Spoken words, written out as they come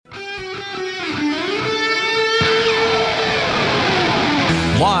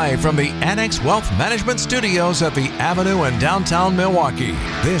Live from the Annex Wealth Management Studios at the Avenue in downtown Milwaukee,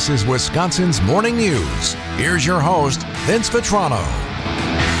 this is Wisconsin's Morning News. Here's your host, Vince Vitrano.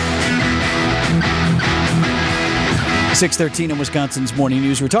 6:13 in Wisconsin's Morning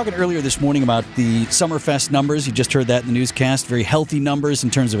News. We were talking earlier this morning about the Summerfest numbers. You just heard that in the newscast. Very healthy numbers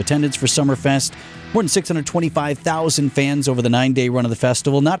in terms of attendance for Summerfest. More than 625,000 fans over the 9-day run of the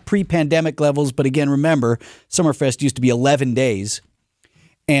festival. Not pre-pandemic levels, but again, remember, Summerfest used to be 11 days.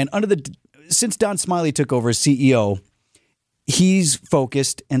 And since Don Smiley took over as CEO, he's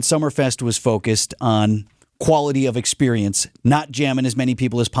focused, and Summerfest was focused on quality of experience, not jamming as many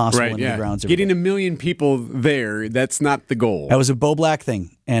people as possible in the grounds. Getting 1 million people there, that's not the goal. That was a Bo Black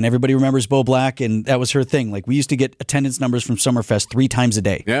thing, and everybody remembers Bo Black, and that was her thing. Like, we used to get attendance numbers from Summerfest 3 times a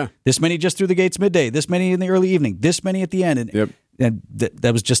day. Yeah. This many just through the gates midday, this many in the early evening, this many at the end. And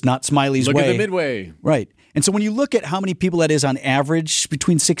that was just not Smiley's way. Look at the midway. Right. And so when you look at how many people that is on average,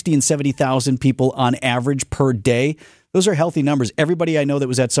 between 60 and 70,000 people on average per day, those are healthy numbers. Everybody I know that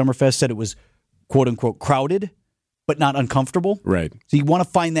was at Summerfest said it was quote-unquote crowded, but not uncomfortable. Right. So you want to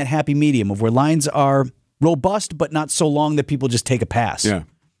find that happy medium of where lines are robust, but not so long that people just take a pass. Yeah.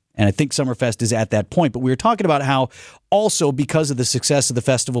 And I think Summerfest is at that point. But we were talking about how also because of the success of the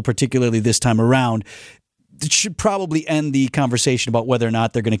festival, particularly this time around, it should probably end the conversation about whether or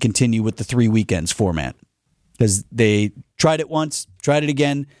not they're going to continue with the 3 weekends format. Because they tried it once, tried it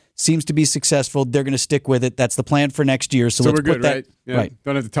again, seems to be successful. They're going to stick with it. That's the plan for next year. So let's we're good, put that, right? Yeah. Right.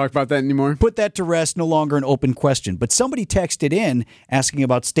 Don't have to talk about that anymore. Put that to rest. No longer an open question. But somebody texted in asking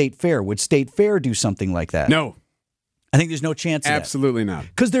about State Fair. Would State Fair do something like that? No. I think there's no chance of that. Absolutely not.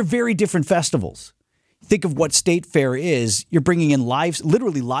 Because they're very different festivals. Think of what State Fair is. You're bringing in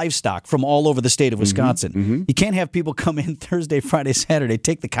literally livestock from all over the state of Wisconsin. Mm-hmm. You can't have people come in Thursday, Friday, Saturday,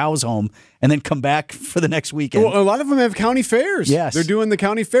 take the cows home, and then come back for the next weekend. Well, a lot of them have county fairs. Yes. They're doing the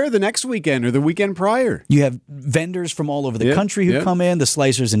county fair the next weekend or the weekend prior. You have vendors from all over the country who come in, the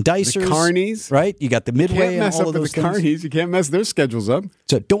slicers and dicers. The carnies. Right? You got the Midway and all of those things. Carnies. You can't mess their schedules up.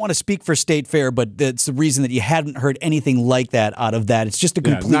 So don't want to speak for State Fair, but that's the reason that you hadn't heard anything like that out of that. It's just a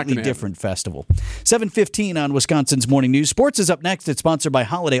completely different festival. 7:15 on Wisconsin's Morning News. Sports is up next. It's sponsored by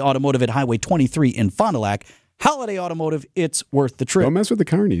Holiday Automotive at Highway 23 in Fond du Lac. Holiday Automotive, it's worth the trip. Don't mess with the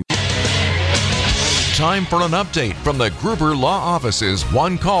carnies. Time for an update from the Gruber Law Office's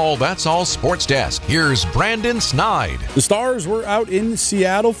One Call, That's All Sports Desk. Here's Brandon Snide. The Stars were out in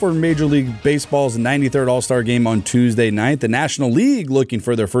Seattle for Major League Baseball's 93rd All-Star Game on Tuesday night. The National League looking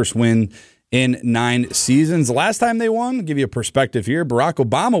for their first win in 9 seasons. The last time they won, I'll give you a perspective here, Barack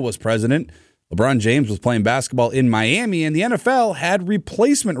Obama was president. LeBron James was playing basketball in Miami, and the NFL had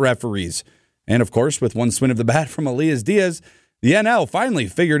replacement referees. And, of course, with one swing of the bat from Elias Diaz, the NL finally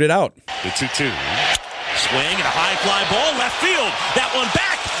figured it out. The 2-2. Swing and a high fly ball, left field. That one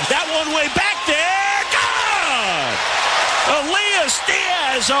back. That one way back there. Gone! Elias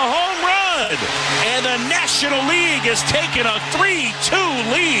Diaz, a home run. And the National League has taken a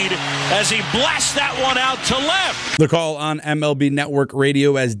 3-2 lead as he blasts that one out to left. The call on MLB Network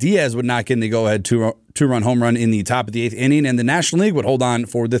Radio as Diaz would knock in the go-ahead two-run home run in the top of the 8th inning, and the National League would hold on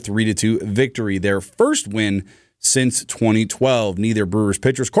for the 3-2 victory, their first win since 2012. Neither Brewers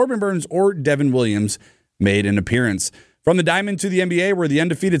pitchers Corbin Burnes or Devin Williams made an appearance. From the diamond to the NBA, where the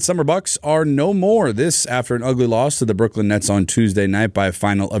undefeated Summer Bucks are no more. This after an ugly loss to the Brooklyn Nets on Tuesday night by a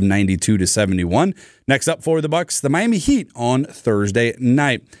final of 92-71. Next up for the Bucks, the Miami Heat on Thursday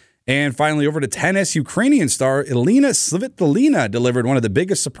night. And finally, over to tennis, Ukrainian star Elena Svitolina delivered one of the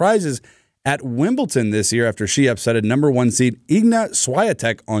biggest surprises at Wimbledon this year after she upsetted number 1 seed Igna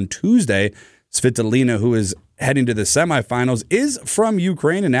Swiatek on Tuesday. Svitolina, who is heading to the semifinals, is from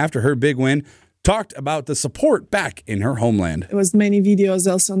Ukraine, and after her big win, talked about the support back in her homeland. There was many videos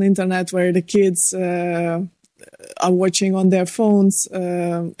also on the internet where the kids are watching on their phones,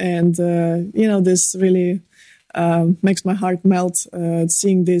 and this really makes my heart melt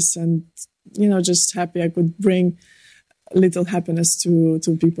seeing this, and just happy I could bring a little happiness to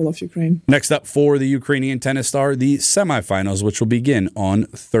people of Ukraine. Next up for the Ukrainian tennis star, the semifinals, which will begin on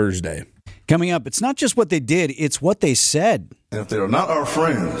Thursday. Coming up, it's not just what they did, it's what they said. And if they are not our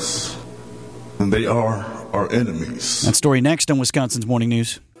friends, then they are our enemies. That story next on Wisconsin's Morning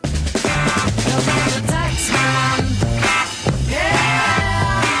News.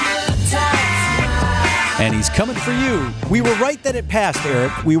 And he's coming for you. We were right that it passed,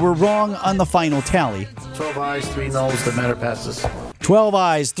 Eric. We were wrong on the final tally. 12 ayes, 3 noes. The matter passes. 12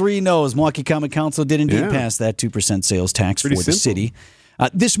 ayes, 3 noes. Milwaukee Common Council did indeed pass that 2% sales tax Pretty for the simple. city.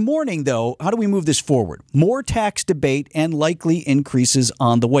 This morning, though, how do we move this forward? More tax debate and likely increases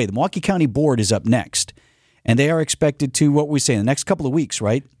on the way. The Milwaukee County Board is up next. And they are expected to, what we say, in the next couple of weeks,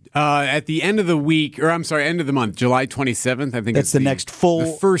 right? At the end of the week, or I'm sorry, end of the month, July 27th, I think that's the next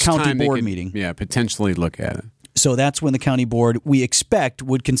full first county time board could, meeting. Yeah, potentially look at it. So that's when the county board, we expect,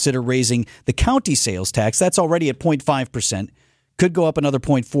 would consider raising the county sales tax. That's already at 0.5%. Could go up another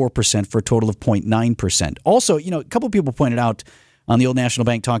 0.4% for a total of 0.9%. Also, a couple of people pointed out on the Old National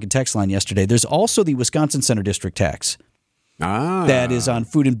Bank talk and text line yesterday, there's also the Wisconsin Center District tax. That is on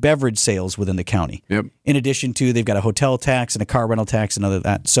food and beverage sales within the county. Yep. In addition to, they've got a hotel tax and a car rental tax and other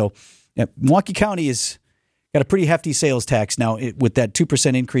that. So Milwaukee County has got a pretty hefty sales tax now with that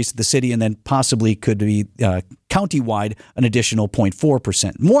 2% increase at the city, and then possibly could be countywide an additional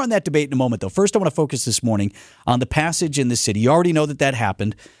 0.4%. More on that debate in a moment, though. First, I want to focus this morning on the passage in the city. You already know that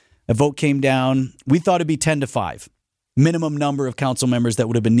happened. A vote came down. We thought it'd be 10-5. Minimum number of council members that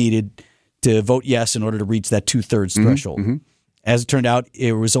would have been needed to vote yes in order to reach that 2/3 threshold. Mm-hmm. As it turned out,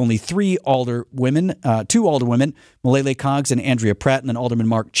 it was only two alderwomen, Malele Coggs and Andrea Pratt, and then Alderman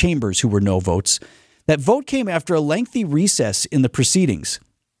Mark Chambers, who were no votes. That vote came after a lengthy recess in the proceedings.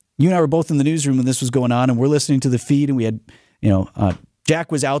 You and I were both in the newsroom when this was going on, and we're listening to the feed, and we had,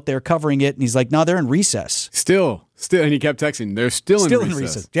 Jack was out there covering it, and he's like, no, they're in recess. Still, and he kept texting, they're still in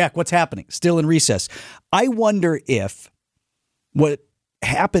recess. Jack, what's happening? Still in recess. I wonder if what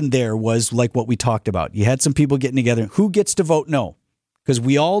happened there was like what we talked about. You had some people getting together. Who gets to vote no? Because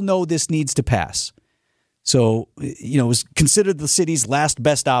we all know this needs to pass. So, it was considered the city's last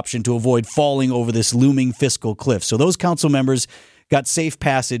best option to avoid falling over this looming fiscal cliff. So those council members got safe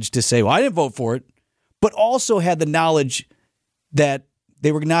passage to say, well, I didn't vote for it, but also had the knowledge that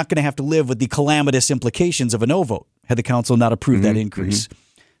they were not going to have to live with the calamitous implications of a no vote had the council not approved that increase. Mm-hmm.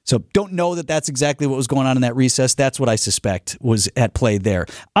 So don't know that that's exactly what was going on in that recess. That's what I suspect was at play there.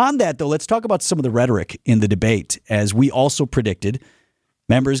 On that, though, let's talk about some of the rhetoric in the debate. As we also predicted,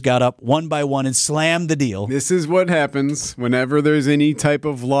 members got up one by one and slammed the deal. This is what happens whenever there's any type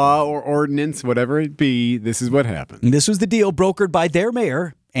of law or ordinance, whatever it be. This is what happens. And this was the deal brokered by their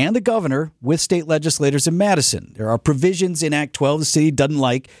mayor and the governor with state legislators in Madison. There are provisions in Act 12 the city doesn't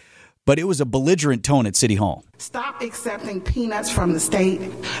like, but it was a belligerent tone at City Hall. Stop accepting peanuts from the state.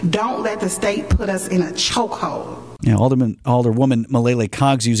 Don't let the state put us in a chokehold. Yeah, Alderwoman Malele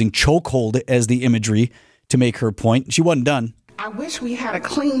Coggs using chokehold as the imagery to make her point. She wasn't done. I wish we had a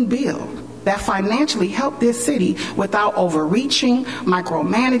clean bill that financially helped this city without overreaching,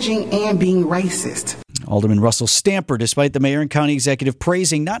 micromanaging, and being racist. Alderman Russell Stamper, despite the mayor and county executive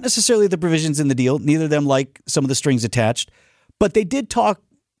praising not necessarily the provisions in the deal, neither of them like some of the strings attached, but they did talk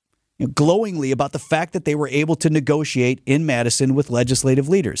glowingly about the fact that they were able to negotiate in Madison with legislative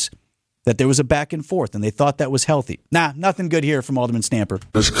leaders, that there was a back and forth, and they thought that was healthy. Nothing good here from Alderman Stamper.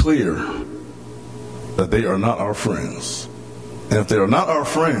 It's clear that they are not our friends. And if they are not our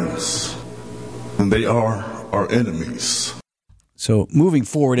friends, then they are our enemies. So moving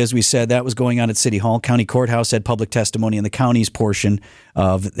forward, as we said, that was going on at City Hall. County Courthouse had public testimony in the county's portion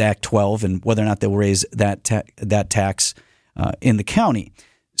of Act 12 and whether or not they will raise that tax in the county.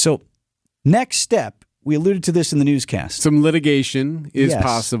 So next step, we alluded to this in the newscast. Some litigation is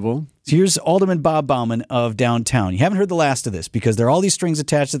possible. So here's Alderman Bob Bauman of downtown. You haven't heard the last of this because there are all these strings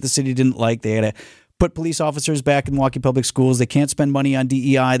attached that the city didn't like. They had to put police officers back in Milwaukee Public Schools. They can't spend money on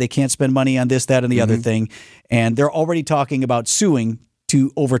DEI. They can't spend money on this, that, and the other thing. And they're already talking about suing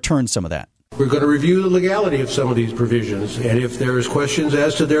to overturn some of that. We're going to review the legality of some of these provisions. And if there is questions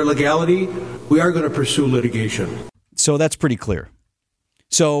as to their legality, we are going to pursue litigation. So that's pretty clear.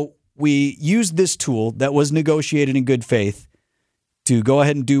 So we used this tool that was negotiated in good faith to go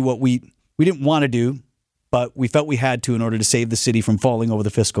ahead and do what we didn't want to do, but we felt we had to in order to save the city from falling over the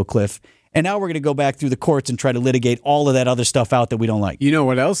fiscal cliff. And now we're going to go back through the courts and try to litigate all of that other stuff out that we don't like. You know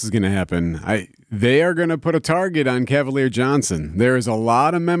what else is going to happen? They are going to put a target on Cavalier Johnson. There is a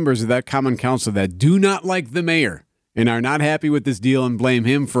lot of members of that common council that do not like the mayor and are not happy with this deal and blame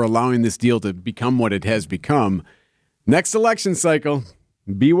him for allowing this deal to become what it has become. Next election cycle,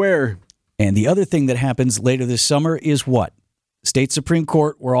 beware. And the other thing that happens later this summer is what? State Supreme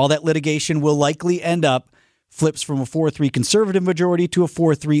Court, where all that litigation will likely end up, flips from a 4-3 conservative majority to a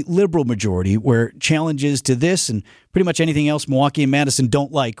 4-3 liberal majority, where challenges to this and pretty much anything else Milwaukee and Madison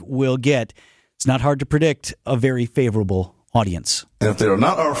don't like will get, it's not hard to predict, a very favorable audience. And if they are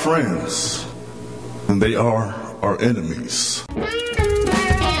not our friends, then they are our enemies.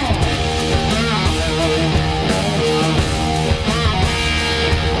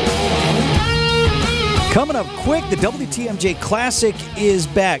 Coming up quick, the WTMJ Classic is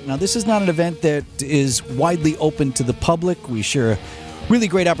back. Now, this is not an event that is widely open to the public. We share a really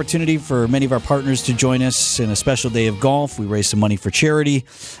great opportunity for many of our partners to join us in a special day of golf. We raise some money for charity.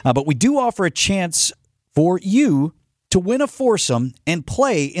 But we do offer a chance for you to win a foursome and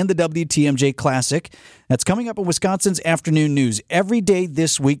play in the WTMJ Classic. That's coming up in Wisconsin's Afternoon News. Every day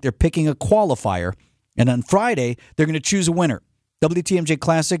this week, they're picking a qualifier, and on Friday, they're going to choose a winner. WTMJ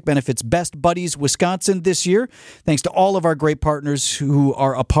Classic benefits Best Buddies Wisconsin this year, thanks to all of our great partners who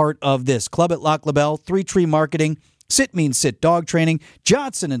are a part of this. Club at Lac LaBelle, Three Tree Marketing, Sit Means Sit Dog Training,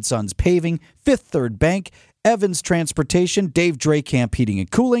 Johnson & Sons Paving, Fifth Third Bank, Evans Transportation, Dave Dracamp Heating and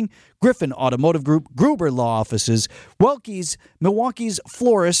Cooling, Griffin Automotive Group, Gruber Law Offices, Welke's, Milwaukee's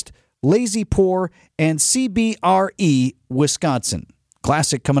Florist, Lazy Pour, and CBRE Wisconsin.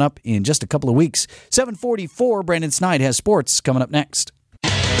 Classic coming up in just a couple of weeks. 7:44, Brandon Snide has sports coming up next.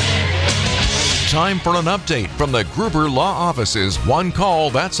 Time for an update from the Gruber Law Office's One Call,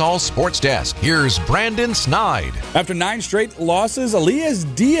 That's All Sports Desk. Here's Brandon Snide. After 9 straight losses, Elias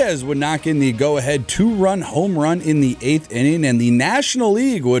Diaz would knock in the go-ahead 2-run home run in the 8th inning, and the National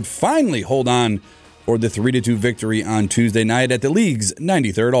League would finally hold on for the 3-2 victory on Tuesday night at the league's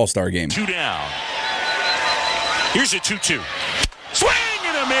 93rd All-Star Game. 2 down. Here's a 2-2. Swing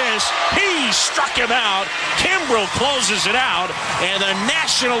and a miss. He struck him out. Kimbrell closes it out, and the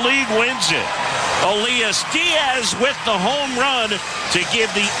National League wins it. Elias Diaz with the home run to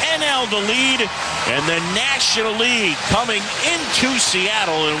give the NL the lead, and the National League coming into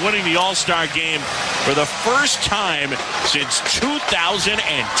Seattle and winning the All-Star game for the first time since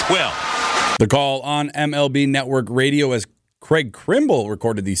 2012. The call on MLB Network Radio as Craig Kimbrell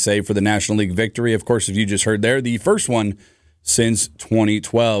recorded the save for the National League victory. Of course, as you just heard there, the first one since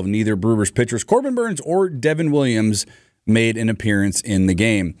 2012. Neither Brewers pitchers Corbin Burns or Devin Williams made an appearance in the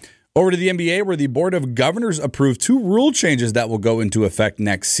game. Over to the NBA, where the Board of Governors approved 2 rule changes that will go into effect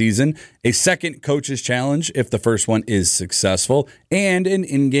next season. A second coach's challenge if the first one is successful, and an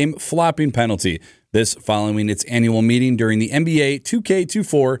in-game flopping penalty. This following its annual meeting during the NBA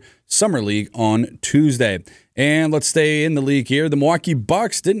 2K24 Summer League on Tuesday. And let's stay in the league here. The Milwaukee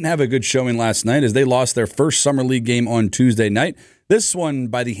Bucks didn't have a good showing last night as they lost their first Summer League game on Tuesday night. This one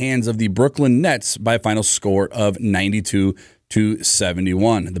by the hands of the Brooklyn Nets by a final score of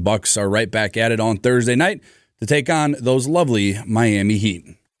 92-71. The Bucks are right back at it on Thursday night to take on those lovely Miami Heat.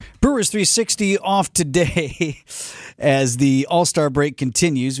 Brewers 360 off today as the All-Star break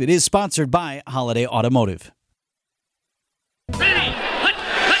continues. It is sponsored by Holiday Automotive.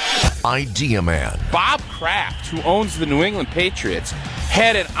 Idea Man. Bob Kraft, who owns the New England Patriots,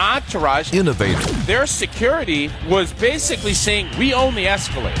 had an entourage. Innovator. Their security was basically saying, we own the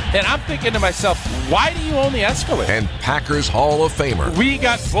Escalade. And I'm thinking to myself, why do you own the Escalade? And Packers Hall of Famer. We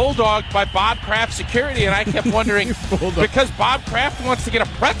got bulldogged by Bob Kraft security, and I kept wondering, because Bob Kraft wants to get a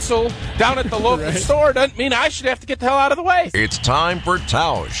pretzel down at the local store, doesn't mean I should have to get the hell out of the way. It's time for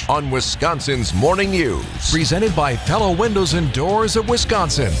Tausch on Wisconsin's Morning News. Presented by Pella Windows and Doors of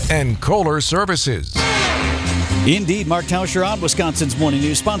Wisconsin and Kohler Services. Indeed, Mark Tauscher on Wisconsin's Morning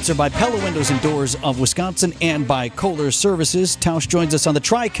News, sponsored by Pella Windows and Doors of Wisconsin and by Kohler Services. Tausch joins us on the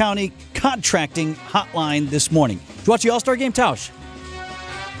Tri-County Contracting Hotline this morning. Did you watch the All-Star game, Tausch?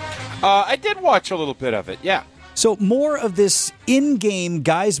 I did watch a little bit of it, yeah. So more of this in-game,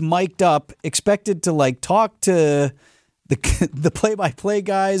 guys mic'd up, expected to talk to the play-by-play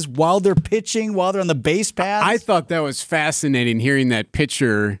guys while they're pitching, while they're on the base paths. I thought that was fascinating, hearing that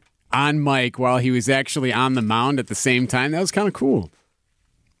pitcher on mic while he was actually on the mound at the same time. That was kind of cool.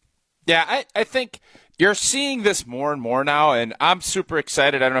 Yeah, I think you're seeing this more and more now, and I'm super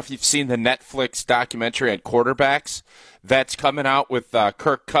excited. I don't know if you've seen the Netflix documentary on quarterbacks that's coming out with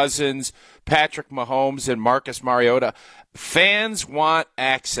Kirk Cousins, Patrick Mahomes, and Marcus Mariota. Fans want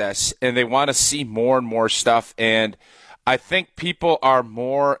access, and they want to see more and more stuff, and I think people are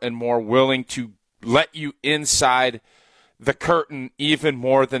more and more willing to let you inside the curtain even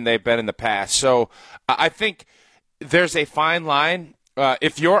more than they've been in the past. So I think there's a fine line.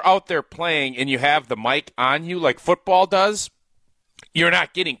 If you're out there playing and you have the mic on you like football does, you're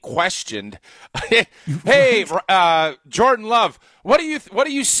not getting questioned. Hey, Jordan Love, what are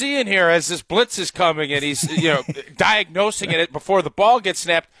you seeing here as this blitz is coming and he's diagnosing it before the ball gets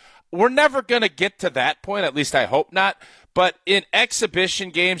snapped? We're never going to get to that point, at least I hope not. But in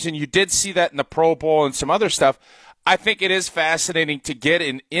exhibition games, and you did see that in the Pro Bowl and some other stuff, I think it is fascinating to get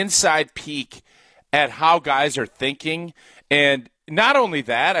an inside peek at how guys are thinking. And not only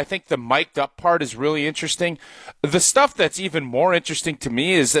that, I think the mic'd up part is really interesting. The stuff that's even more interesting to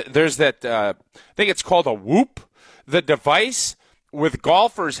me is that there's that, I think it's called a Whoop, the device with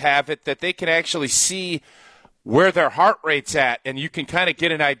golfers have it that they can actually see where their heart rate's at, and you can kind of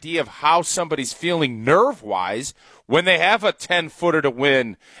get an idea of how somebody's feeling nerve-wise when they have a 10-footer to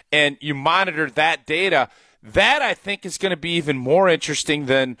win, and you monitor that data. that I think is going to be even more interesting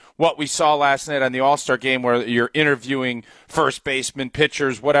than what we saw last night on the All-Star game, where you're interviewing first basemen,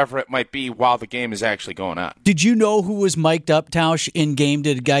 pitchers, whatever it might be, while the game is actually going on. Did you know who was mic'd up, Tausch, in game?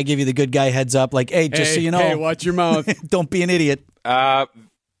 Did a guy give you the good guy heads up? Like, hey, just so you know. Hey, watch your mouth. Don't be an idiot.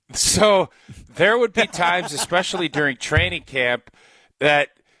 So there would be times, especially during training camp, that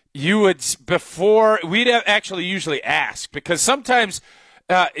you would, we'd actually usually ask, because sometimes –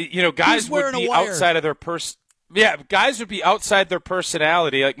 guys would be outside of their guys would be outside their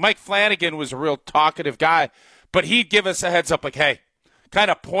personality. Like Mike Flanagan was a real talkative guy, but he'd give us a heads up, like, hey,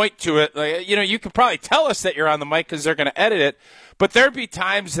 kind of point to it. Like, you could probably tell us that you're on the mic because they're going to edit it. But there'd be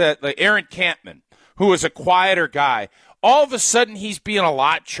times that, like Aaron Campman, who was a quieter guy, all of a sudden he's being a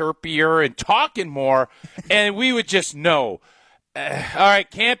lot chirpier and talking more, and we would just know. All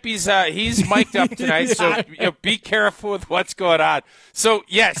right, Campy's he's mic'd up tonight, so be careful with what's going on. So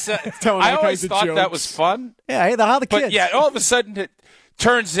yes, I always thought that was fun. Yeah, how the kids. But yeah, all of a sudden it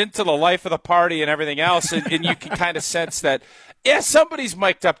turns into the life of the party and everything else, and you can kind of sense that somebody's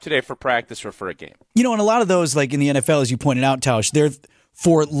mic'd up today for practice or for a game. And a lot of those, like in the NFL, as you pointed out, Tausch, they're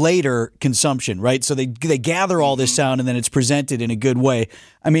for later consumption, right? So they gather all this sound and then it's presented in a good way.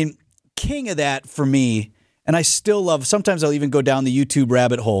 I mean, king of that for me. And I still love, sometimes I'll even go down the YouTube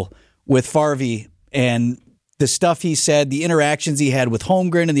rabbit hole with Farvey and the stuff he said, the interactions he had with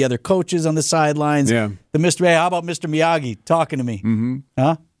Holmgren and the other coaches on the sidelines. Yeah. How about Mr. Miyagi talking to me? Mm-hmm.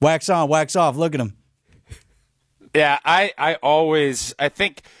 Huh? Wax on, wax off. Look at him. Yeah, I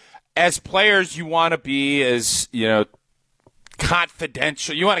think as players you want to be as,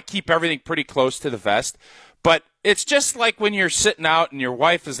 confidential. You want to keep everything pretty close to the vest. But it's just like when you're sitting out and your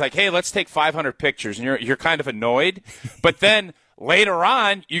wife is like, hey, let's take 500 pictures, and you're kind of annoyed. But then later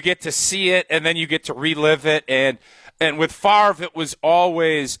on, you get to see it, and then you get to relive it. And with Favre, it was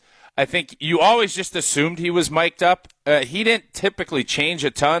always, I think you always just assumed he was mic'd up. He didn't typically change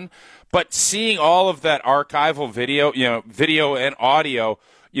a ton. But seeing all of that archival video, video and audio,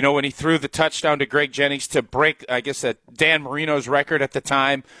 when he threw the touchdown to Greg Jennings to break, I guess, Dan Marino's record at the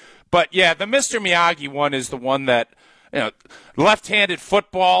time. But, yeah, the Mr. Miyagi one is the one that, left-handed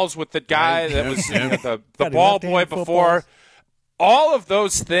footballs with the guy that was the ball boy before. All of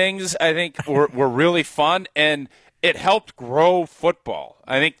those things, I think, were really fun, and it helped grow football.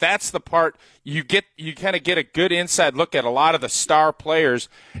 I think that's the part you kind of get a good inside look at a lot of the star players,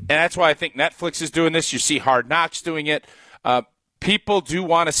 and that's why I think Netflix is doing this. You see Hard Knocks doing it. People do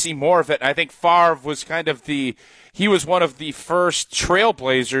want to see more of it. I think Favre was he was one of the first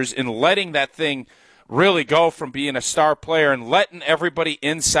trailblazers in letting that thing really go from being a star player and letting everybody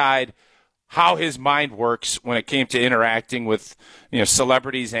inside how his mind works when it came to interacting with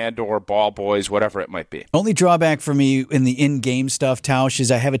celebrities and or ball boys, whatever it might be. Only drawback for me in the in-game stuff, Tausch,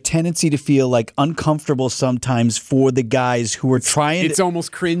 is I have a tendency to feel like uncomfortable sometimes for the guys who are trying. It's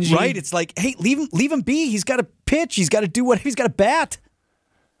almost cringy, right? It's like, hey, leave him be. He's got to pitch. He's got to do he's got to bat.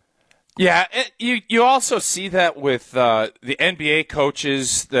 Yeah, you also see that with the NBA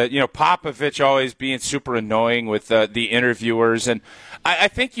coaches, Popovich always being super annoying with the interviewers. And I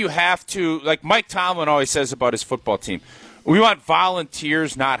think you have to, like Mike Tomlin always says about his football team, we want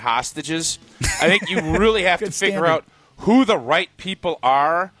volunteers, not hostages. I think you really have to figure out who the right people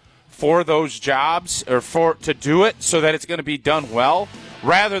are for those jobs or to do it so that it's going to be done well,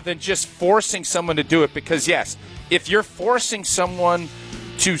 rather than just forcing someone to do it. Because, yes, if you're forcing someone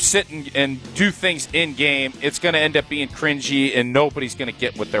to sit and do things in game, it's going to end up being cringy, and nobody's going to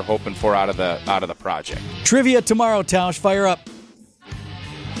get what they're hoping for out of the project. Trivia tomorrow, Tausch. Fire up.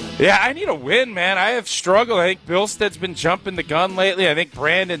 Yeah, I need a win, man. I have struggled. I think Billstead's been jumping the gun lately. I think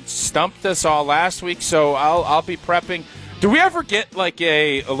Brandon stumped us all last week, so I'll be prepping. Do we ever get like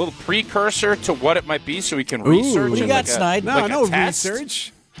a little precursor to what it might be so we can research it? We got snide. No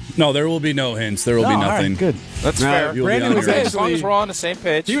research. No, there will be no hints. There will be nothing. Right, good. That's fair. Brandon was as long as we're all on the same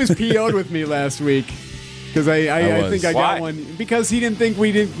page. He was PO'd with me last week because I think I got one because he didn't think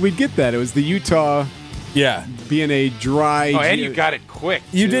we'd get that. It was the Utah. Yeah, being a dry. Oh, and you got it quick.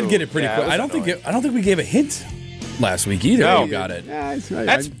 You did get it pretty quick. I don't think we gave a hint last week either. No, you got it. Yeah,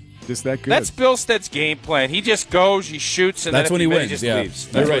 that's just that good. That's Billstead's game plan. He just goes, he shoots, and that's then when he wins. He just leaves.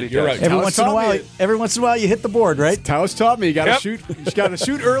 That's right. You're right. Every once in a while, you hit the board, right? Tausch taught me you got to shoot. You got to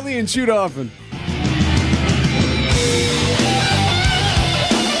shoot early and shoot often.